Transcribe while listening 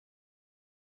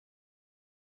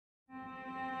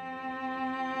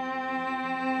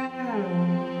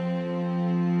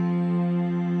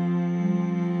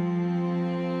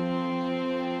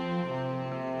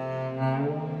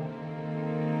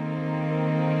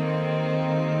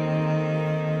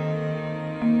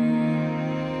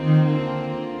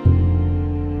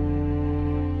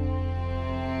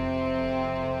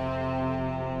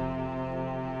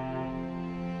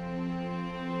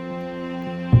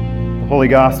Holy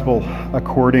Gospel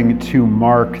according to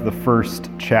Mark, the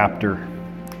first chapter.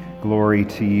 Glory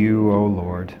to you, O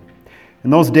Lord.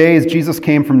 In those days, Jesus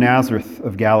came from Nazareth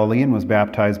of Galilee and was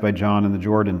baptized by John in the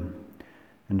Jordan.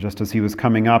 And just as he was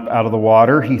coming up out of the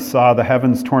water, he saw the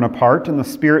heavens torn apart and the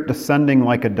Spirit descending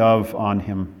like a dove on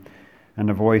him. And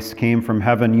a voice came from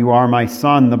heaven, "You are my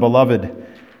Son, the beloved.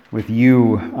 With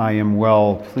you I am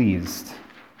well pleased."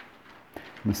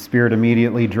 And the Spirit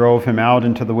immediately drove him out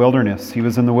into the wilderness. He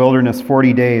was in the wilderness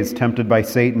 40 days, tempted by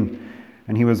Satan,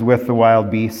 and he was with the wild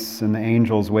beasts, and the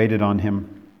angels waited on him.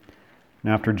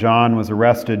 And after John was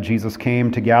arrested, Jesus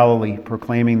came to Galilee,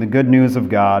 proclaiming the good news of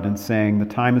God and saying, "The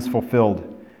time is fulfilled,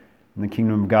 and the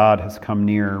kingdom of God has come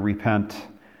near. Repent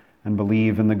and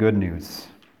believe in the good news."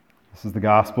 This is the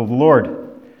gospel of the Lord.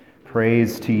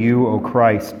 Praise to you, O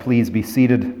Christ. Please be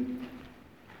seated,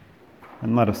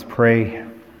 and let us pray.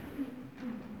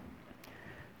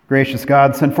 Gracious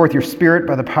God, send forth your Spirit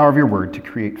by the power of your word to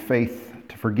create faith,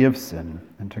 to forgive sin,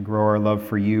 and to grow our love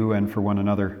for you and for one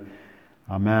another.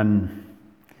 Amen.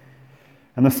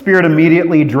 And the Spirit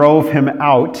immediately drove him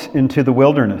out into the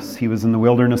wilderness. He was in the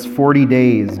wilderness 40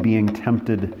 days being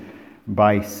tempted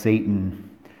by Satan.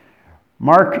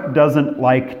 Mark doesn't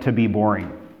like to be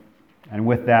boring. And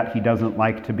with that, he doesn't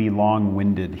like to be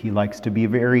long-winded. He likes to be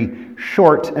very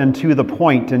short and to the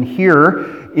point. And here,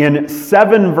 in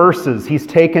 7 verses, he's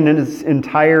taken his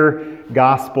entire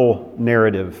gospel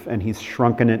narrative and he's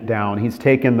shrunken it down. He's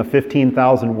taken the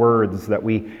 15,000 words that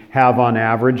we have on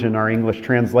average in our English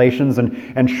translations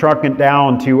and shrunk it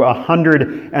down to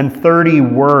 130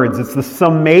 words. It's the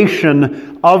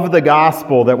summation of the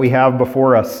gospel that we have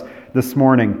before us this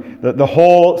morning. The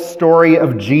whole story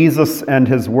of Jesus and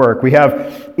his work. We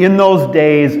have, in those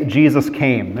days, Jesus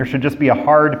came. There should just be a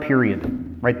hard period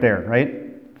right there, right?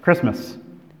 Christmas.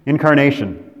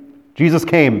 Incarnation. Jesus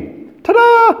came.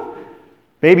 Ta-da!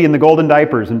 Baby in the golden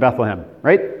diapers in Bethlehem,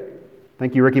 right?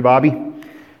 Thank you, Ricky Bobby.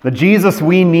 The Jesus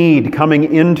we need coming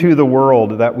into the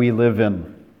world that we live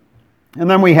in. And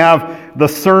then we have the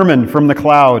sermon from the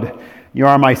cloud. "You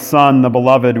are my Son, the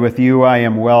beloved. With you I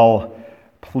am well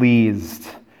pleased."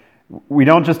 We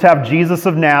don't just have Jesus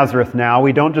of Nazareth now.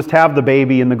 We don't just have the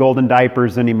baby in the golden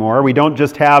diapers anymore. We don't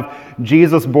just have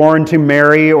Jesus born to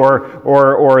Mary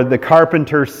or the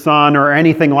carpenter's son or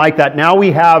anything like that. Now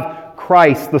we have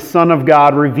Christ, the Son of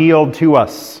God, revealed to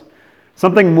us.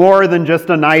 Something more than just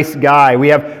a nice guy. We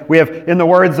have, in the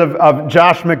words of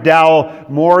Josh McDowell,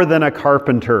 more than a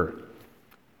carpenter.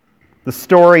 The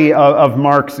story of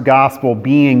Mark's gospel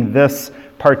being this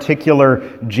particular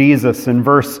Jesus. In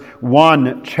verse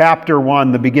 1, chapter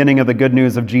 1, the beginning of the good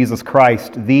news of Jesus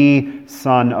Christ, the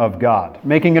Son of God,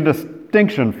 making a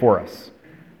distinction for us.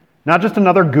 Not just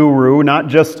another guru, not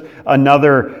just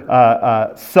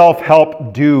another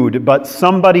self-help dude, but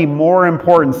somebody more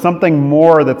important, something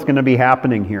more that's going to be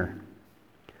happening here.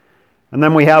 And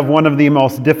then we have one of the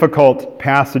most difficult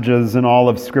passages in all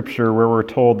of Scripture where we're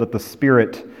told that the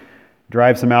Spirit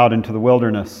drives him out into the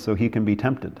wilderness so he can be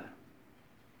tempted.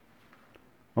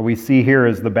 What we see here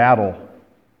is the battle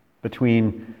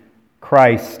between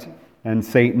Christ and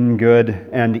Satan, good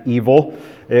and evil.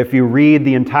 If you read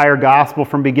the entire gospel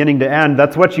from beginning to end,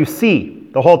 that's what you see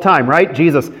the whole time, right?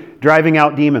 Jesus driving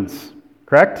out demons,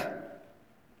 correct?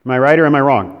 Am I right or am I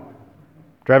wrong?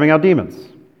 Driving out demons,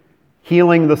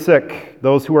 healing the sick,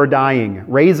 those who are dying,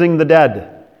 raising the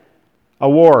dead. A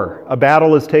war, a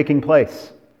battle is taking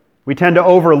place. We tend to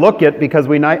overlook it because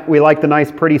we like the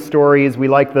nice, pretty stories. We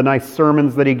like the nice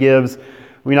sermons that he gives.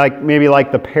 We maybe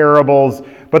like the parables.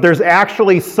 But there's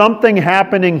actually something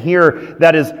happening here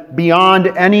that is beyond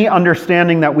any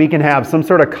understanding that we can have, some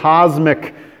sort of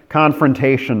cosmic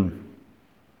confrontation.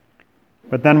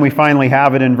 But then we finally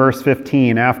have it in verse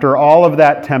 15. After all of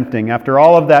that tempting, after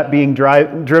all of that being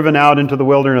driven out into the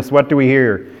wilderness, what do we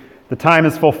hear? The time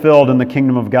is fulfilled and the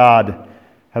kingdom of God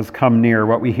has come near.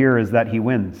 What we hear is that he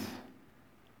wins.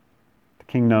 The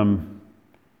kingdom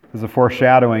is a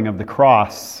foreshadowing of the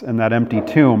cross and that empty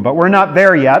tomb. But we're not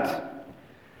there yet.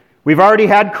 We've already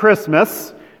had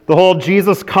Christmas, the whole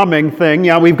Jesus coming thing.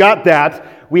 Yeah, we've got that.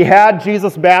 We had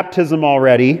Jesus' baptism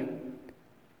already.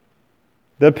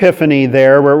 The Epiphany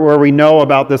there, where we know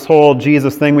about this whole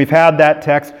Jesus thing. We've had that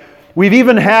text. We've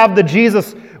even had the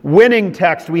Jesus winning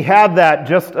text. We had that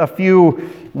just a few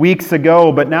weeks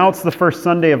ago, but now it's the first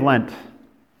Sunday of Lent.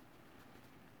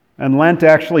 And Lent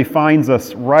actually finds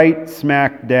us right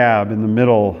smack dab in the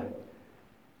middle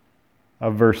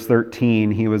of verse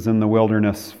 13. He was in the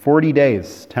wilderness 40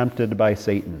 days, tempted by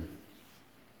Satan.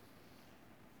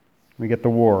 We get the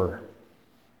war.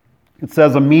 It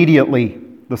says immediately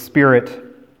the Spirit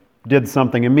did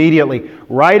something immediately.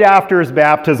 Right after his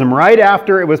baptism, right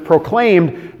after it was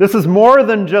proclaimed, this is more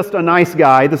than just a nice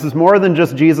guy. This is more than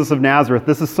just Jesus of Nazareth.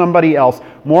 This is somebody else,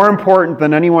 more important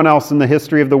than anyone else in the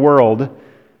history of the world.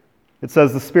 It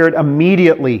says the Spirit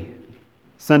immediately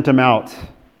sent him out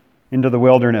into the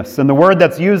wilderness. And the word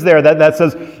that's used there that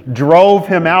says drove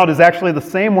him out is actually the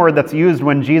same word that's used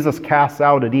when Jesus casts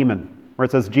out a demon, where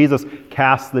it says Jesus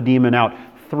cast the demon out,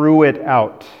 threw it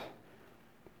out.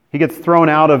 He gets thrown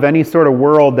out of any sort of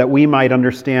world that we might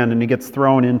understand, and he gets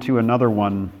thrown into another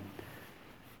one,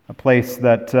 a place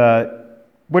that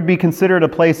would be considered a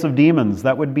place of demons.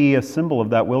 That would be a symbol of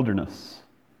that wilderness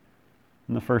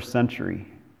in the first century.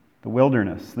 The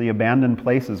wilderness, the abandoned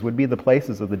places, would be the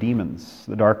places of the demons,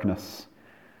 the darkness.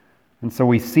 And so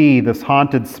we see this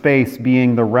haunted space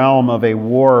being the realm of a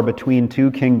war between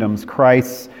two kingdoms,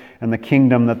 Christ and the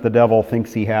kingdom that the devil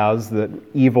thinks he has, that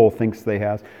evil thinks they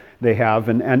have.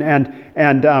 And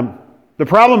the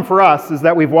problem for us is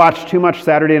that we've watched too much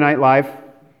Saturday Night Live,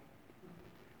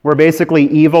 where basically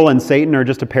evil and Satan are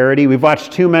just a parody. We've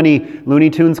watched too many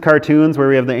Looney Tunes cartoons where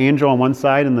we have the angel on one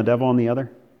side and the devil on the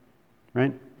other,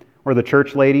 right? Or the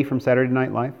church lady from Saturday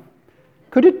Night Live.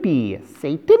 Could it be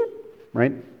Satan?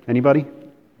 Right? Anybody?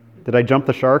 Did I jump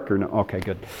the shark or no? Okay,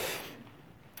 good.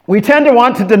 We tend to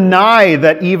want to deny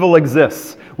that evil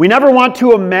exists. We never want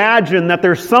to imagine that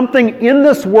there's something in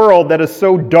this world that is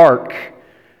so dark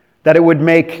that it would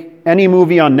make any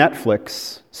movie on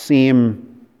Netflix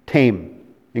seem tame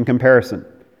in comparison.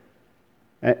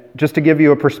 Just to give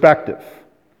you a perspective,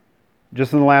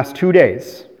 just in the last 2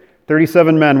 days,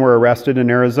 37 men were arrested in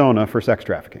Arizona for sex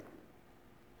trafficking,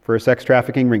 for a sex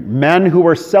trafficking ring. Men who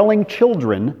were selling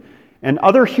children and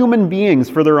other human beings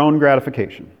for their own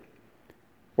gratification.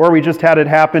 Or we just had it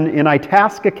happen in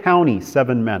Itasca County,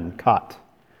 7 men caught.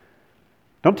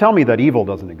 Don't tell me that evil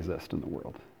doesn't exist in the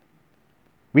world.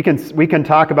 We can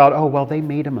talk about, oh, well, they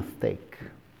made a mistake.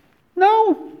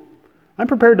 No, I'm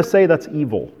prepared to say that's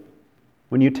evil.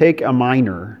 When you take a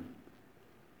minor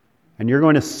and you're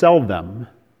going to sell them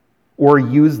or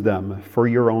use them for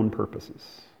your own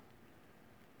purposes.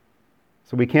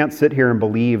 So we can't sit here and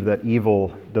believe that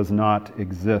evil does not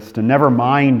exist. And never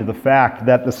mind the fact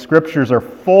that the Scriptures are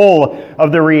full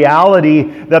of the reality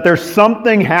that there's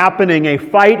something happening, a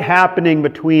fight happening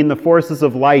between the forces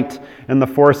of light and the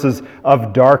forces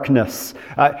of darkness.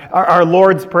 Our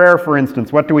Lord's Prayer, for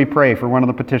instance, what do we pray for one of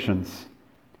the petitions?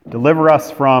 Deliver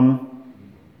us from,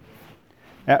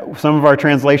 some of our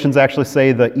translations actually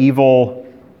say the evil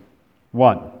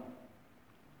one,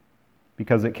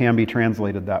 because it can be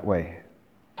translated that way.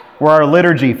 Or our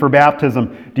liturgy for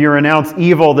baptism, do you renounce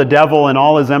evil, the devil, and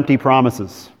all his empty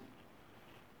promises?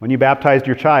 When you baptized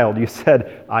your child, you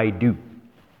said, I do.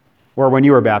 Or when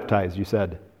you were baptized, you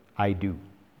said, I do.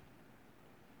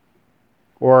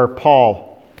 Or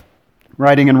Paul,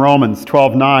 writing in Romans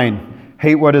 12:9,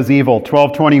 hate what is evil.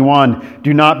 12:21,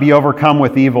 do not be overcome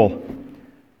with evil.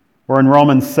 Or in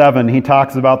Romans 7, he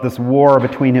talks about this war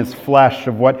between his flesh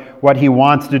of what he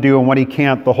wants to do and what he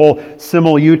can't. The whole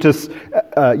simul justus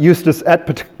et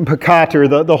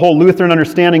peccator, the whole Lutheran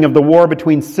understanding of the war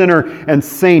between sinner and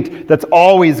saint that's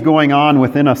always going on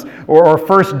within us. Or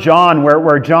 1 John,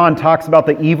 where John talks about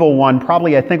the evil one,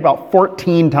 probably I think about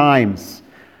 14 times.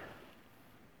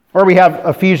 Or we have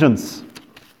Ephesians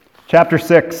chapter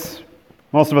 6.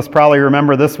 Most of us probably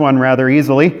remember this one rather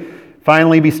easily.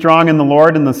 Finally, be strong in the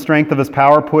Lord and the strength of His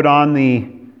power. Put on the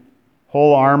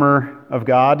whole armor of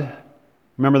God.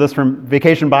 Remember this from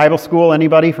Vacation Bible School?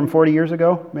 Anybody from 40 years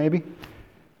ago, maybe?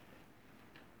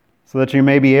 So that you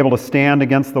may be able to stand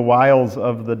against the wiles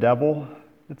of the devil,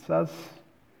 it says.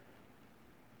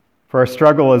 For our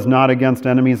struggle is not against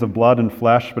enemies of blood and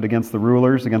flesh, but against the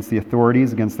rulers, against the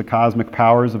authorities, against the cosmic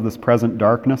powers of this present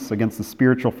darkness, against the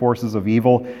spiritual forces of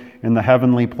evil in the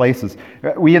heavenly places.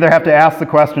 We either have to ask the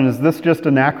question, is this just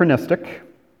anachronistic?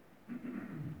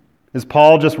 Is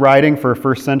Paul just writing for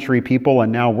first century people and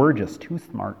now we're just too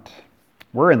smart?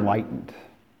 We're enlightened.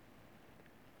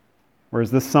 Or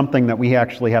is this something that we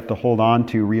actually have to hold on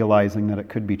to, realizing that it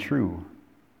could be true?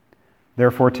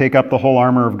 Therefore, take up the whole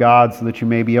armor of God so that you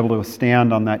may be able to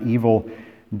stand on that evil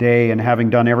day, and having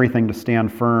done everything to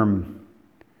stand firm.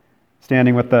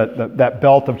 Standing with that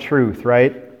belt of truth,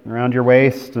 right? Around your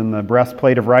waist, and the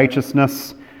breastplate of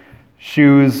righteousness,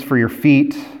 shoes for your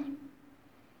feet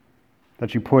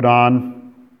that you put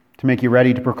on to make you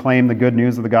ready to proclaim the good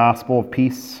news of the gospel of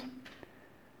peace.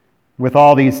 With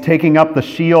all these, taking up the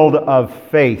shield of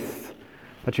faith,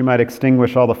 that you might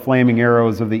extinguish all the flaming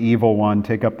arrows of the evil one.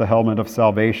 Take up the helmet of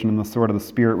salvation and the sword of the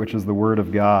Spirit, which is the Word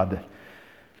of God.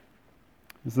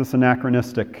 Is this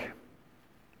anachronistic?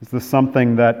 Is this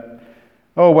something that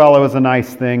oh, well, it was a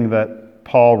nice thing that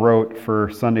Paul wrote for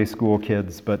Sunday school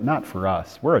kids, but not for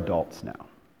us. We're adults now.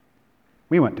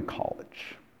 We went to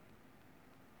college.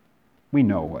 We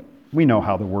know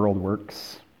how the world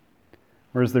works.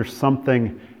 Or is there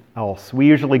something else? We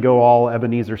usually go all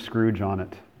Ebenezer Scrooge on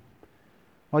it.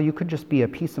 Well, you could just be a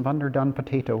piece of underdone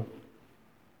potato,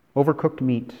 overcooked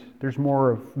meat. There's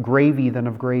more of gravy than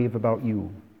of grave about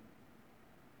you.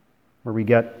 Where we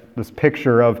get this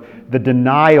picture of the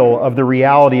denial of the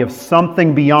reality of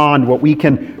something beyond what we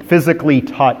can physically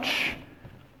touch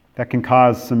that can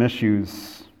cause some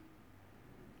issues.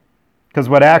 Because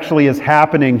what actually is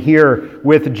happening here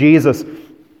with Jesus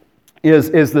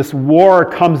is this war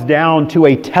comes down to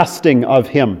a testing of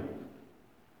him.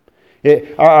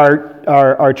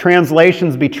 Our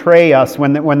translations betray us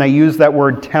when they use that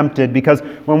word tempted, because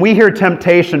when we hear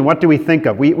temptation, what do we think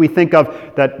of? We think of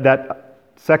that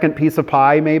second piece of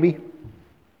pie, maybe?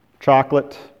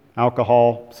 Chocolate,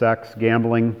 alcohol, sex,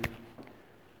 gambling,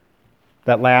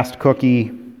 that last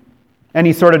cookie,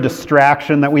 any sort of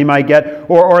distraction that we might get.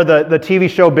 Or the TV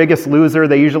show Biggest Loser,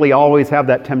 they usually always have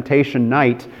that temptation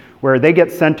night where they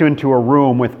get sent into a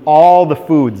room with all the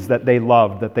foods that they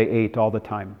loved, that they ate all the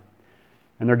time.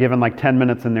 And they're given like 10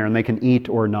 minutes in there and they can eat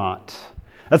or not.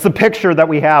 That's the picture that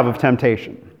we have of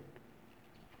temptation.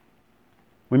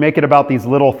 We make it about these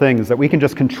little things that we can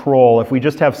just control if we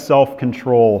just have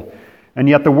self-control. And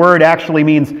yet the word actually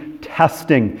means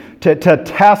testing. To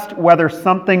test whether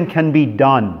something can be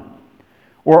done.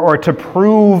 Or to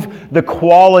prove the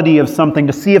quality of something.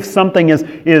 To see if something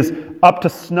is up to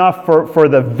snuff for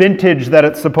the vintage that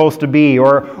it's supposed to be.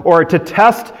 Or to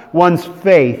test one's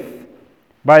faith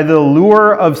by the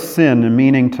lure of sin,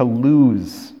 meaning to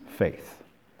lose faith.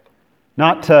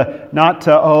 Not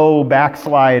to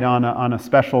backslide on a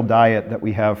special diet that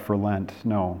we have for Lent.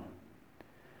 No.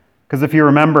 Because if you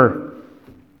remember,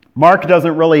 Mark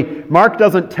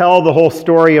doesn't tell the whole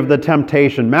story of the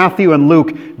temptation. Matthew and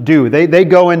Luke do. They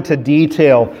go into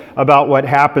detail about what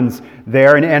happens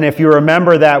there. And if you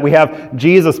remember that, we have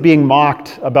Jesus being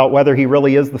mocked about whether he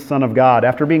really is the Son of God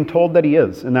after being told that he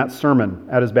is in that sermon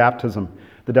at his baptism.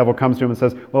 The devil comes to him and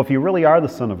says, well, if you really are the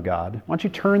Son of God, why don't you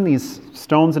turn these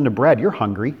stones into bread? You're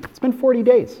hungry. It's been 40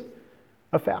 days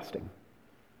of fasting.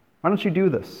 Why don't you do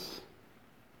this?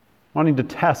 Wanting to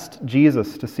test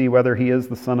Jesus to see whether he is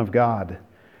the Son of God.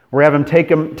 Or have him take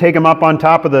him up on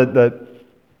top of the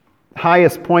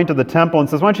highest point of the temple and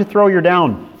says, why don't you throw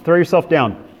yourself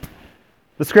down?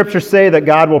 The scriptures say that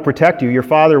God will protect you. Your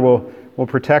Father will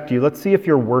protect you. Let's see if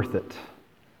you're worth it.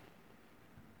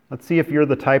 Let's see if you're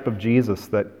the type of Jesus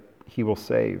that he will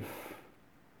save.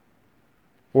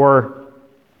 Or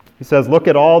he says, look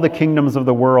at all the kingdoms of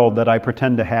the world that I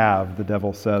pretend to have, the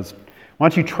devil says. Why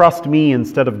don't you trust me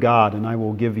instead of God, and I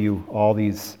will give you all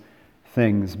these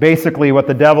things. Basically, what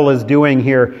the devil is doing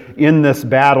here in this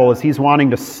battle is he's wanting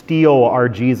to steal our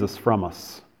Jesus from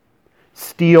us.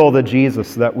 Steal the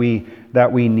Jesus that we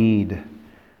need.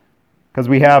 Because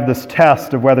we have this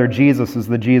test of whether Jesus is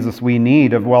the Jesus we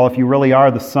need, of, well, if you really are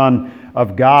the Son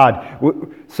of God.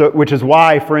 Which is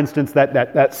why, for instance,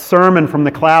 that sermon from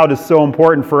the cloud is so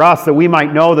important for us, that we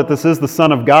might know that this is the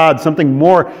Son of God,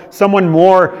 someone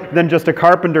more than just a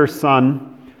carpenter's son.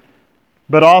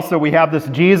 But also we have this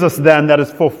Jesus then that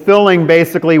is fulfilling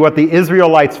basically what the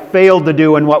Israelites failed to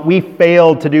do and what we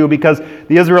failed to do, because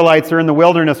the Israelites are in the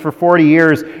wilderness for 40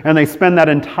 years and they spend that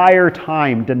entire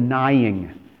time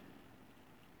denying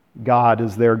God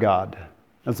as their God,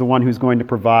 as the one who's going to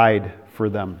provide for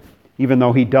them, even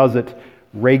though he does it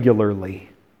regularly,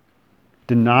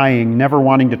 denying, never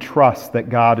wanting to trust that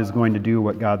God is going to do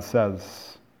what God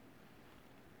says.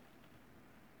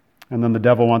 And then the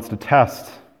devil wants to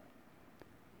test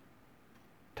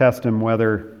him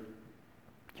whether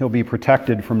he'll be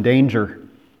protected from danger,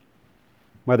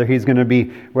 whether he's going to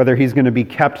be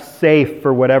kept safe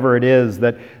for whatever it is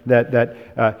that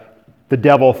the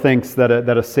devil thinks that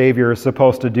a Savior is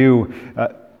supposed to do.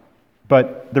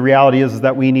 But the reality is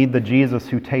that we need the Jesus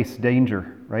who tastes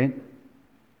danger, right?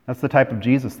 That's the type of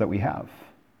Jesus that we have.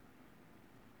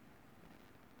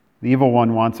 The evil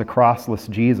one wants a crossless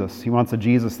Jesus. He wants a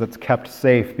Jesus that's kept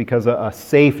safe, because a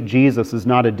safe Jesus is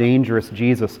not a dangerous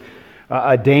Jesus.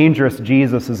 A dangerous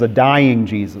Jesus is a dying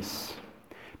Jesus.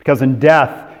 Because in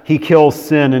death, he kills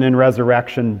sin, and in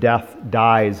resurrection, death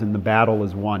dies and the battle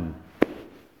is won.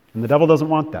 And the devil doesn't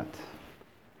want that.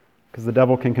 Because the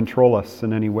devil can control us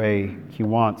in any way he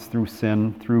wants, through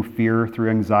sin, through fear,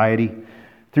 through anxiety,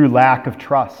 through lack of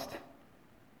trust.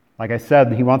 Like I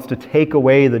said, he wants to take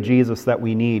away the Jesus that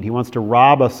we need. He wants to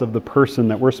rob us of the person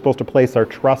that we're supposed to place our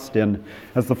trust in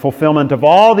as the fulfillment of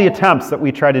all the attempts that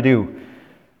we try to do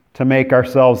to make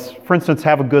ourselves, for instance,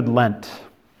 have a good Lent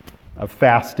of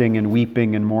fasting and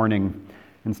weeping and mourning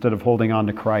instead of holding on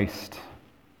to Christ.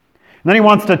 And then he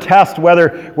wants to test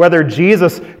whether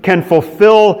Jesus can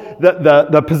fulfill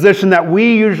the position that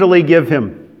we usually give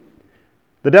him.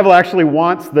 The devil actually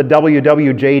wants the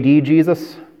WWJD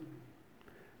Jesus,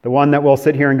 the one that will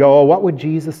sit here and go, oh, what would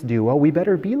Jesus do? Oh, we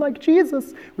better be like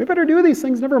Jesus. We better do these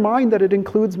things. Never mind that it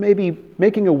includes maybe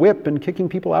making a whip and kicking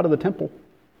people out of the temple.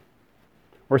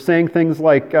 Or saying things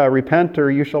like, repent or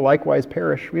you shall likewise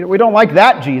perish. We don't like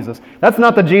that Jesus. That's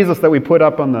not the Jesus that we put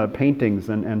up on the paintings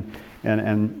and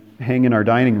hang in our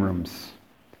dining rooms.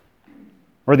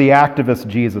 Or the activist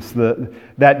Jesus,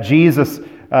 that Jesus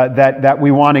that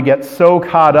we want to get so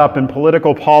caught up in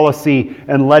political policy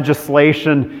and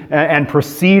legislation and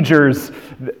procedures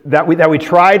that we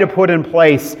try to put in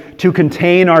place to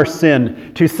contain our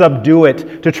sin, to subdue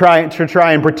it, to try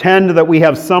and pretend that we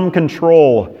have some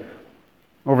control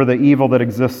over the evil that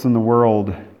exists in the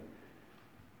world,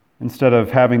 instead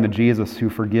of having the Jesus who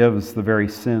forgives the very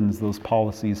sins those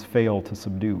policies fail to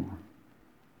subdue,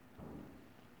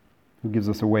 who gives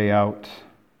us a way out.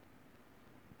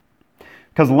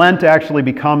 Because Lent actually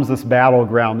becomes this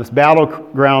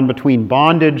battleground between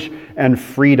bondage and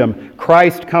freedom.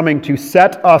 Christ coming to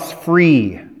set us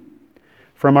free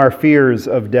from our fears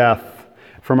of death,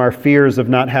 from our fears of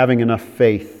not having enough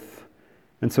faith.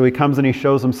 And so he comes and he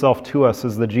shows himself to us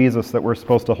as the Jesus that we're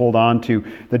supposed to hold on to,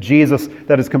 the Jesus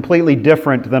that is completely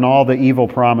different than all the evil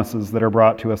promises that are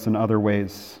brought to us in other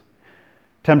ways.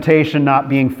 Temptation not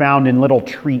being found in little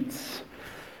treats,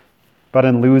 but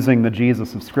in losing the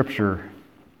Jesus of Scripture.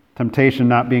 Temptation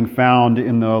not being found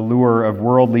in the allure of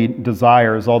worldly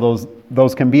desires, although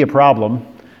those can be a problem.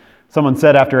 Someone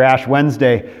said after Ash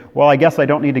Wednesday, well, I guess I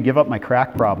don't need to give up my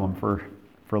crack problem for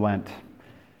Lent. And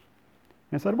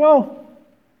I said, well,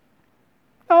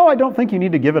 no, I don't think you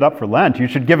need to give it up for Lent. You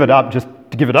should give it up just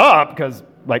to give it up because it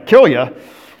might kill you.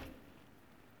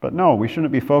 But no, we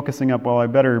shouldn't be focusing up, well, I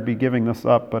better be giving this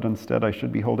up, but instead I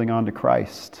should be holding on to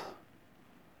Christ.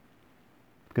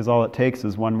 Because all it takes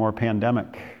is one more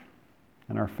pandemic,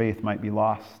 and our faith might be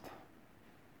lost.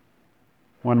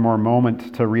 One more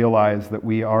moment to realize that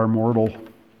we are mortal,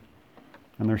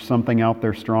 and there's something out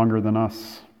there stronger than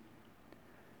us.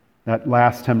 That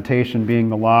last temptation being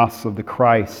the loss of the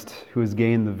Christ who has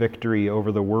gained the victory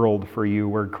over the world for you,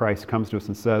 where Christ comes to us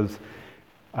and says,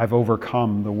 I've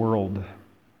overcome the world.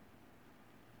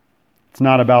 It's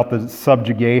not about the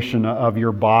subjugation of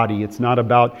your body. It's not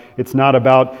about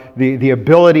the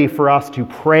ability for us to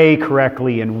pray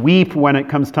correctly and weep when it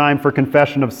comes time for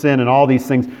confession of sin and all these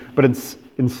things, but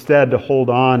instead to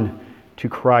hold on to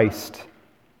Christ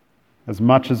as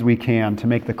much as we can, to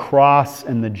make the cross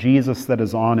and the Jesus that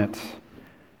is on it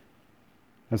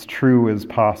as true as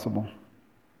possible.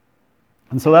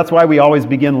 And so that's why we always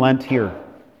begin Lent here.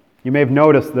 You may have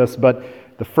noticed this, but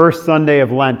the first Sunday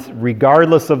of Lent,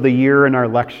 regardless of the year in our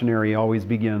lectionary, always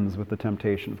begins with the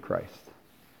temptation of Christ.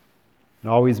 It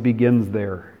always begins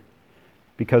there,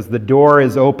 because the door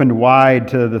is opened wide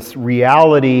to this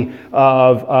reality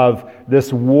of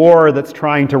this war that's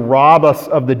trying to rob us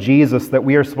of the Jesus that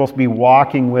we are supposed to be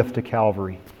walking with to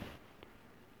Calvary.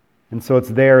 And so it's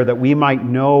there that we might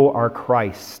know our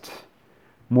Christ,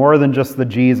 more than just the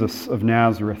Jesus of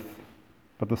Nazareth,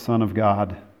 but the Son of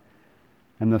God,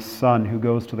 and the Son who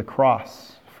goes to the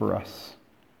cross for us.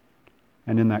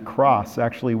 And in that cross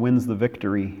actually wins the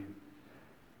victory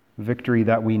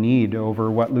that we need over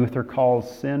what Luther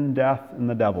calls sin, death, and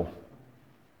the devil.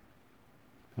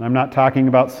 And I'm not talking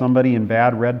about somebody in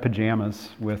bad red pajamas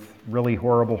with really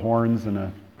horrible horns and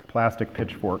a plastic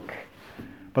pitchfork,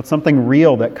 but something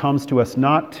real that comes to us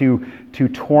not to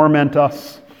torment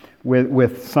us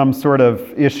with some sort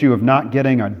of issue of not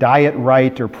getting a diet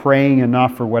right or praying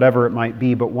enough or whatever it might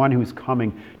be, but one who's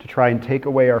coming to try and take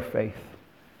away our faith,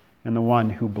 and the one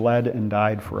who bled and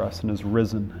died for us and is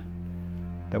risen,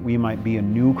 that we might be a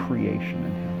new creation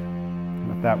in him. And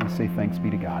with that, we say thanks be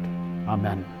to God.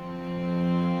 Amen.